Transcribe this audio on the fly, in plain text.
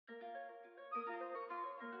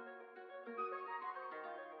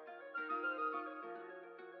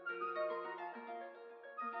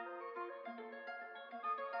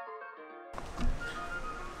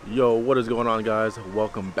Yo, what is going on, guys?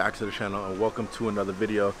 Welcome back to the channel and welcome to another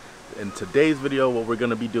video. In today's video, what we're going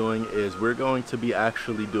to be doing is we're going to be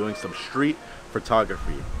actually doing some street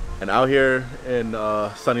photography. And out here in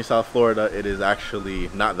sunny South Florida, it is actually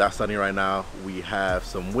not that sunny right now. We have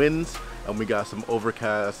some winds and we got some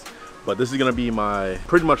overcast. But this is gonna be my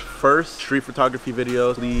pretty much first street photography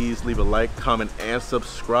video. Please leave a like, comment, and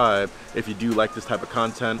subscribe if you do like this type of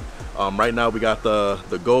content. Right now we got the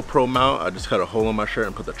GoPro mount. I just cut a hole in my shirt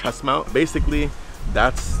and put the chest mount. Basically,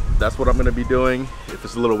 that's what I'm gonna be doing. If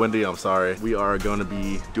it's a little windy, I'm sorry. We are gonna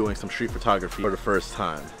be doing some street photography for the first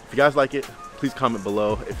time. If you guys like it, please comment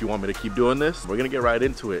below if you want me to keep doing this. We're gonna get right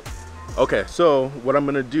into it. Okay, so what I'm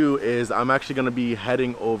gonna do is I'm actually gonna be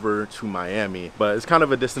heading over to Miami, but it's kind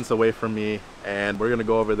of a distance away from me, and we're gonna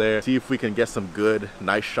go over there, see if we can get some good,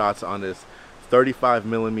 nice shots on this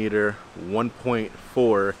 35mm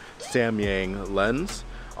 1.4 Samyang lens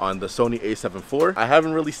on the Sony a7 IV. I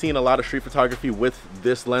haven't really seen a lot of street photography with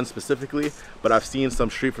this lens specifically, but I've seen some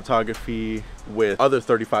street photography with other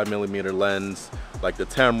 35mm lens, like the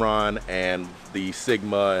Tamron and the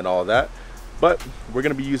Sigma and all that. But we're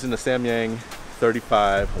gonna be using the Samyang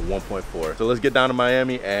 35 1.4. So let's get down to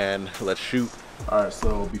Miami and let's shoot. All right,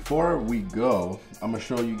 so before we go, I'm gonna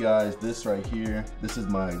show you guys this right here. This is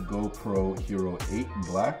my GoPro Hero 8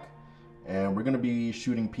 Black. And we're gonna be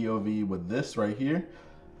shooting POV with this right here.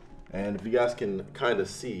 And if you guys can kind of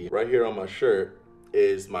see, right here on my shirt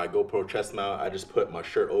is my GoPro chest mount. I just put my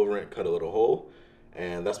shirt over it, cut a little hole.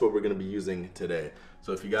 And that's what we're gonna be using today.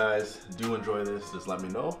 So if you guys do enjoy this, just let me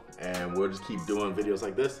know, and we'll just keep doing videos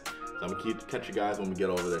like this. So I'm gonna catch you guys when we get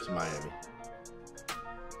over there to Miami.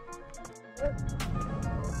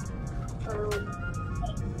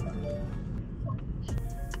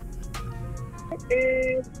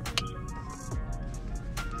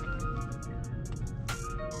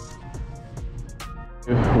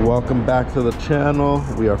 Welcome back to the channel.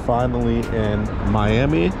 We are finally in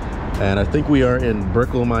Miami. And I think we are in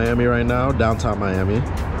Brickell, Miami right now, downtown Miami,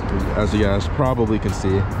 as you guys probably can see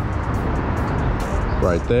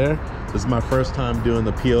right there. This is my first time doing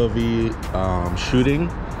the POV shooting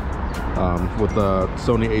with the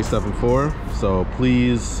Sony a7 IV. So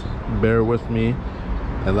please bear with me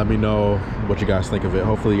and let me know what you guys think of it.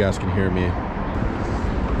 Hopefully you guys can hear me.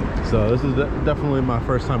 So this is definitely my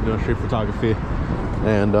first time doing street photography.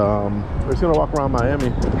 And we're just gonna walk around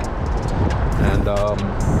Miami and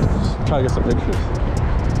try to get some pictures.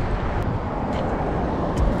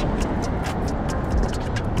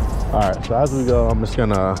 All right, so as we go, I'm just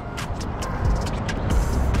gonna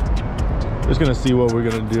see what we're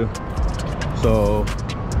gonna do. So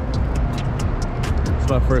it's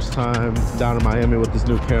my first time down in Miami with this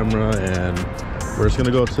new camera, and we're just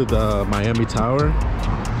gonna go to the Miami Tower,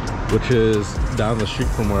 which is down the street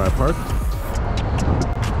from where I parked.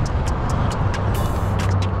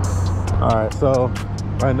 All right, so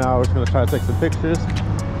right now we're just gonna try to take some pictures.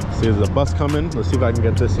 See, there's a bus coming. Let's see if I can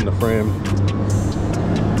get this in the frame.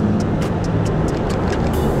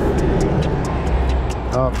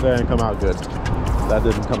 Oh, that didn't come out good. That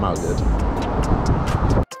didn't come out good.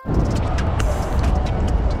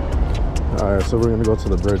 All right, so we're gonna go to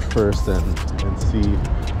the bridge first and see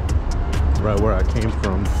right where I came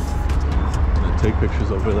from and take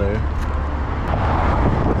pictures over there.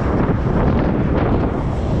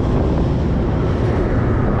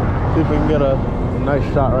 See if we can get a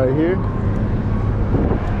nice shot right here.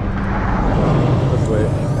 Let's wait.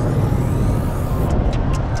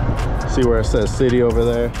 See where it says city over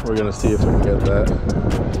there? We're gonna see if we can get that.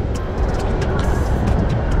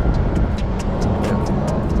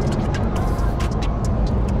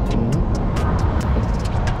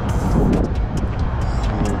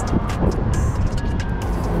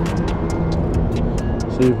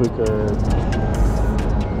 See if we could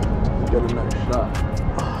get a nice shot.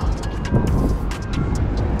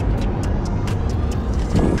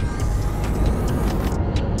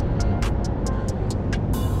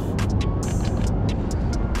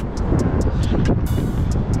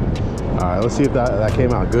 Alright, let's see if that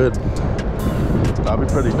came out good. That'd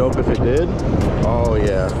be pretty dope if it did. Oh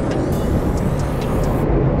yeah.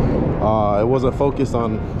 It wasn't focused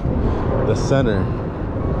on the center.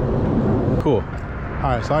 Cool.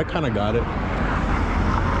 Alright, so I kind of got it.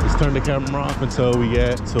 Just turn the camera off until we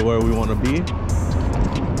get to where we want to be.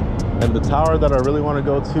 And the tower that I really want to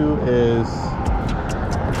go to is,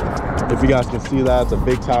 if you guys can see that, the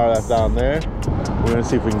big tower that's down there. We're gonna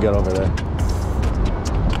see if we can get over there.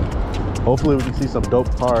 Hopefully we can see some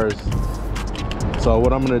dope cars. So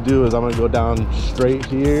what I'm gonna do is I'm gonna go down straight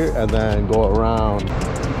here and then go around.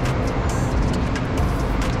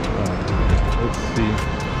 Let's see.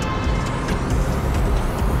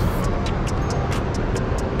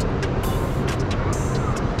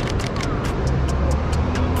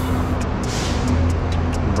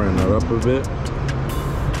 a bit.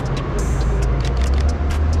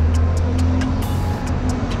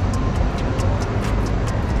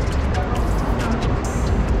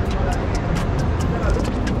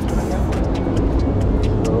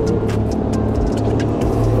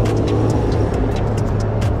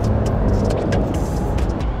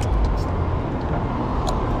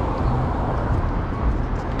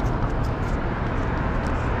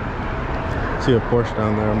 See a Porsche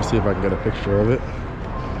down there. I'm gonna see if I can get a picture of it.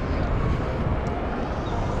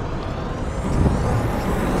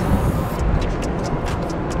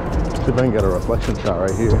 See if I can get a reflection shot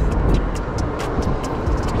right here.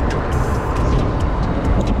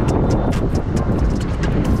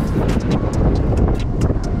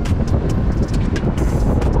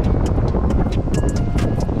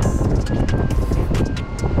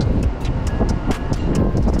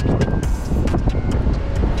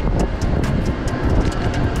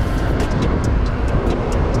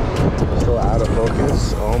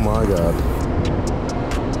 Oh my god.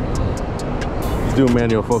 Let's do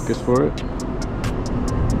manual focus for it.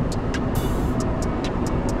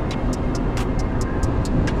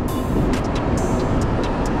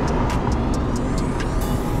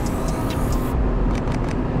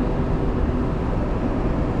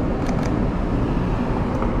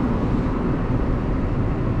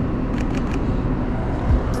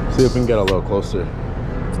 See if we can get a little closer.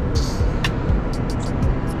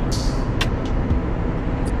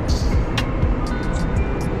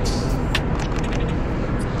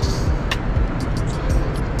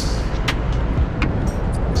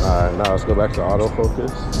 Alright, now let's go back to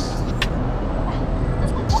autofocus.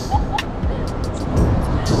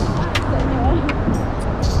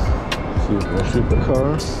 See if we'll shoot the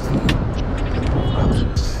car.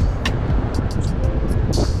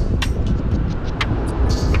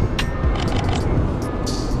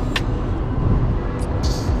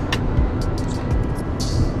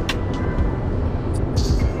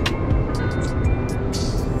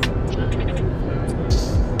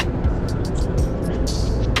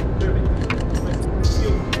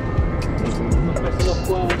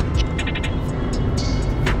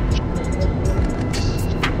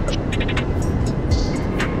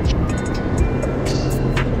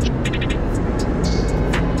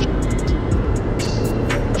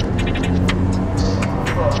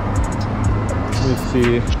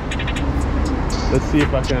 Let's see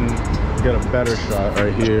if I can get a better shot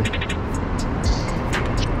right here.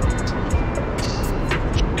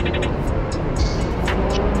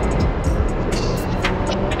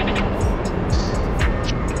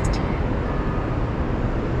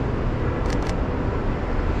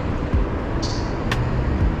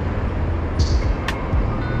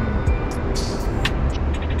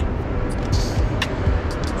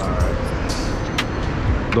 Alright.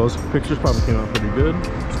 Those pictures probably came out pretty good.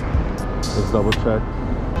 Let's double check.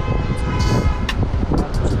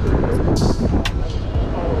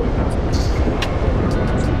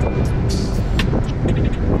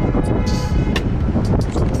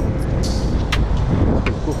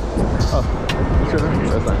 Cool. Oh, sure.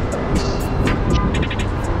 That's nice.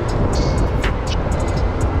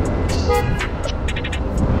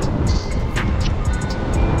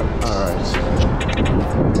 Alright.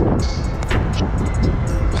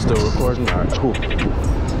 Still recording? Alright, cool.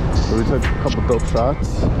 So we took a couple dope shots.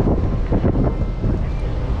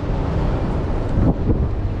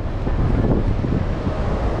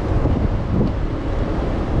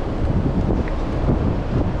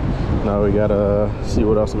 Now we gotta see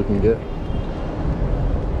what else we can get.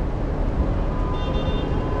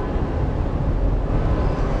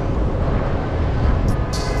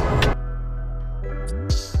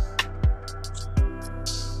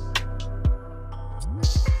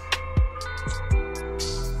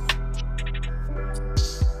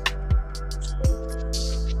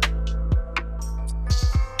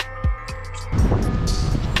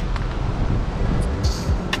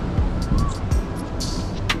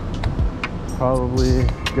 Probably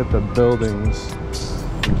get the buildings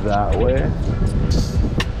that way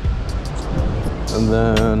and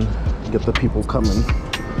then get the people coming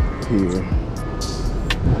here.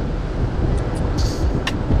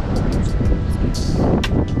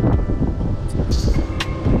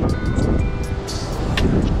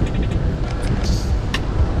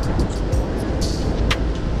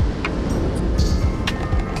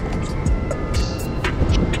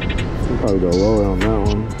 We'll probably go lower on that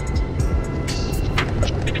one.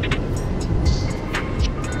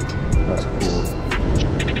 That's cool.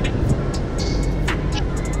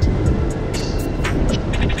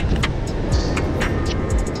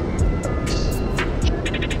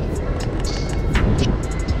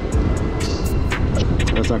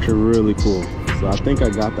 That's not actually really cool. So I think I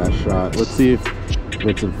got that shot. Let's see if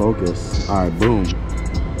it's in focus. All right, boom.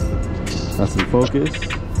 That's in focus.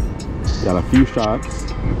 Got a few shots.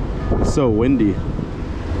 It's so windy.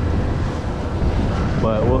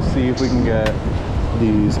 But we'll see if we can get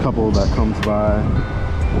these couple that comes by.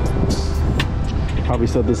 Probably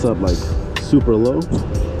set this up like super low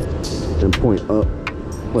and point up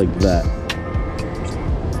like that.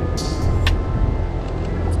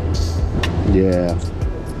 Yeah,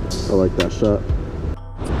 I like that shot.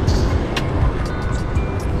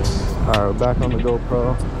 All right, we're back on the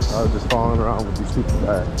GoPro. I was just following around with these people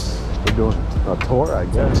that we're doing a tour, I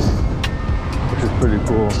guess, which is pretty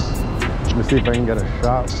cool. Let me see if I can get a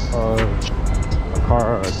shot of a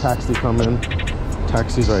car or a taxi coming.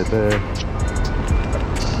 Taxi's right there.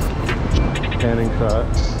 Panning shot.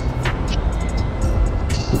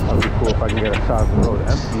 That'd be cool if I can get a shot of the road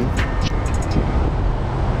empty.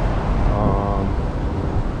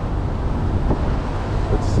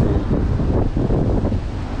 Let's see.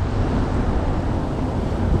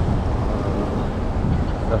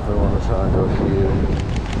 Definitely want to try and go here.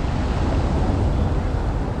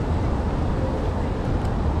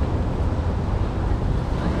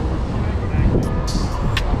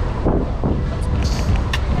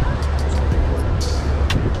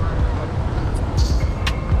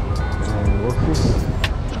 And we'll see.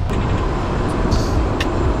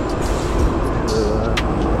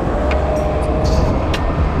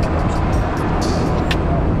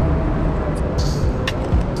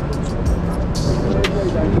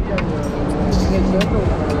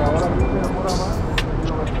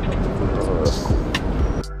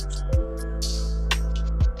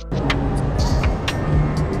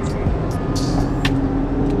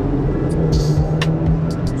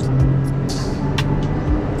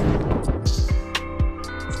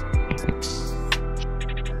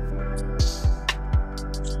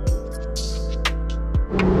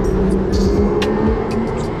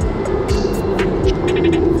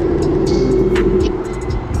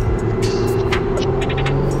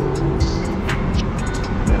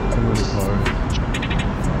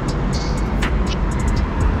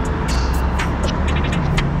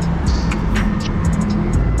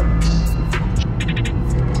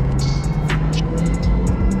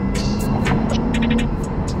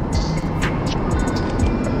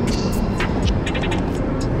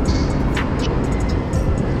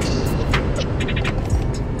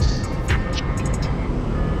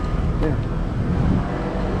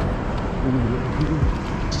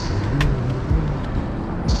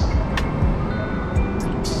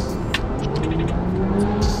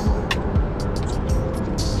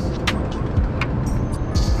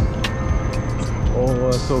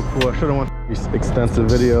 So cool. I shouldn't want this extensive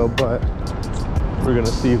video, but we're gonna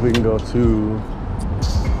see if we can go to,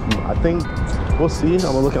 I think we'll see. I'm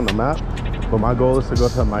gonna look on the map, but my goal is to go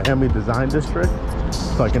to Miami Design District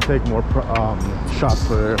so I can take more shots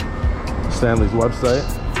for Stanley's website.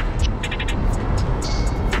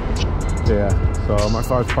 Yeah, so my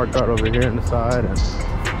car's parked right over here on the side and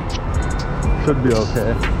should be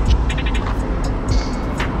okay.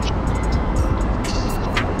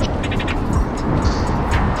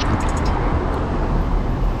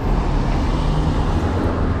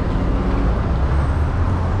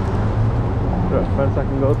 Fence I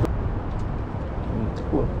can go through. It's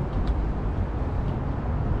cool.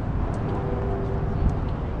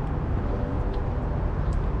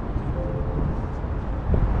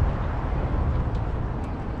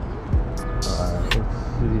 Alright, let's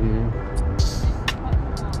see.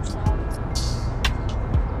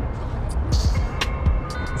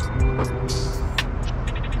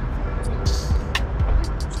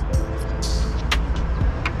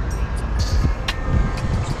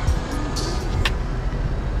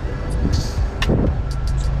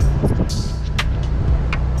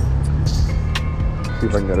 See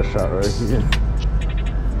if I can get a shot right here.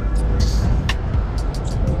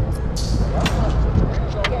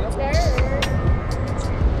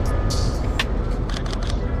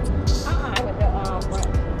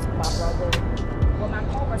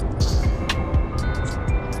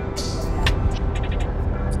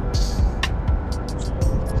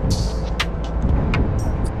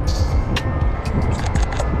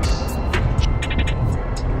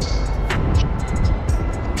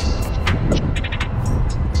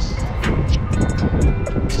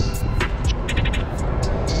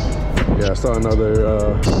 Yeah, I saw another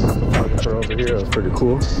photographer over here. It was pretty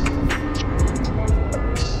cool.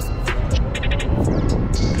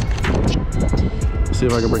 Let's see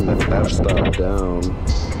if I can bring that f-stop down.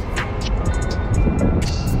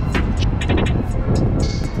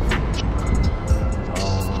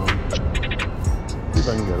 See if I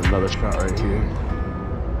can get another shot right here.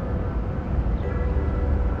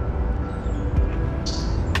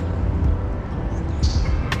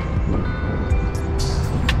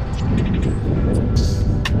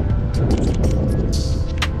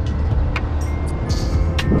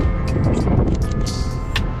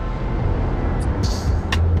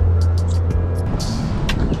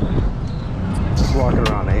 Walking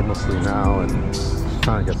around aimlessly now and just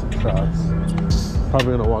trying to get some shots.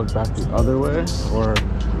 Probably gonna walk back the other way, or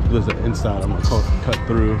if there's an inside, I'm gonna cut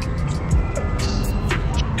through.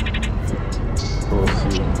 So we'll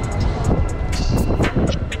see.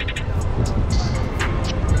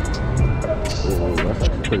 Oh, that's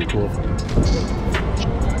actually pretty cool.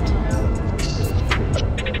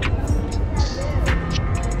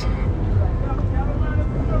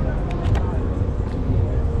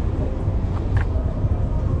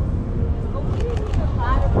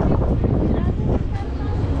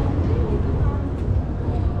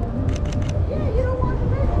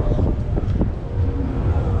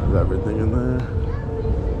 Everything in there.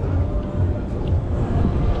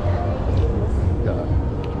 Yeah.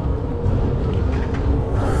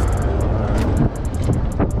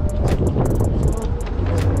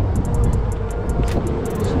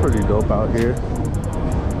 It's pretty dope out here.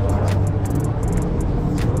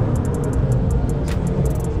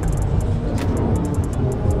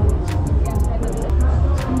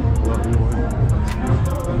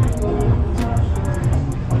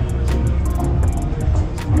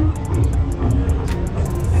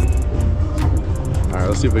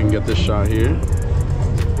 Let's see if we can get this shot here.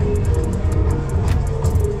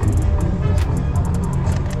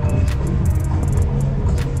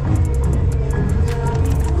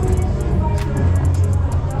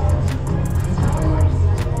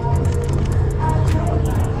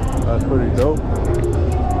 That's pretty dope.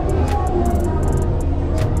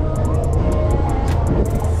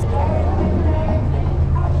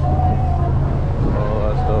 Oh,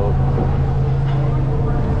 that's dope.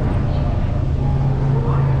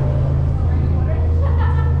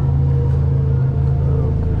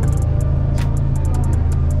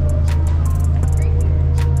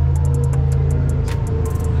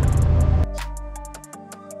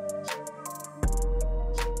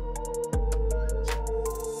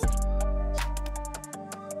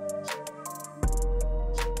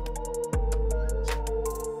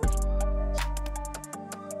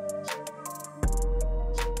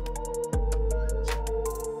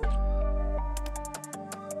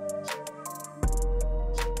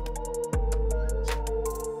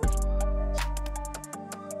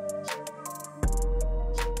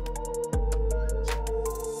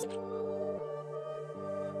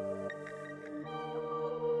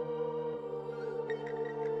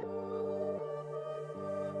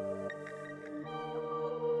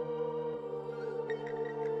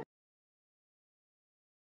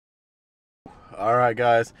 All right,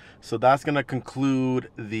 guys, so that's gonna conclude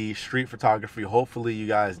the street photography. Hopefully you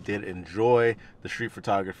guys did enjoy the street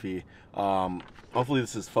photography. Hopefully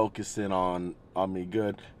this is focusing on me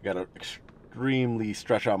good. I gotta extremely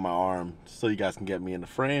stretch out my arm so you guys can get me in the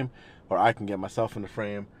frame, or I can get myself in the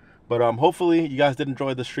frame. But hopefully you guys did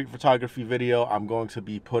enjoy the street photography video. I'm going to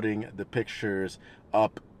be putting the pictures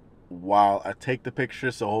up while I take the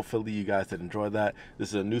picture, so hopefully you guys did enjoy that. This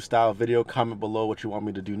is a new style video. Comment below what you want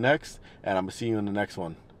me to do next, and I'm gonna see you in the next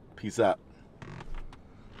one. Peace out.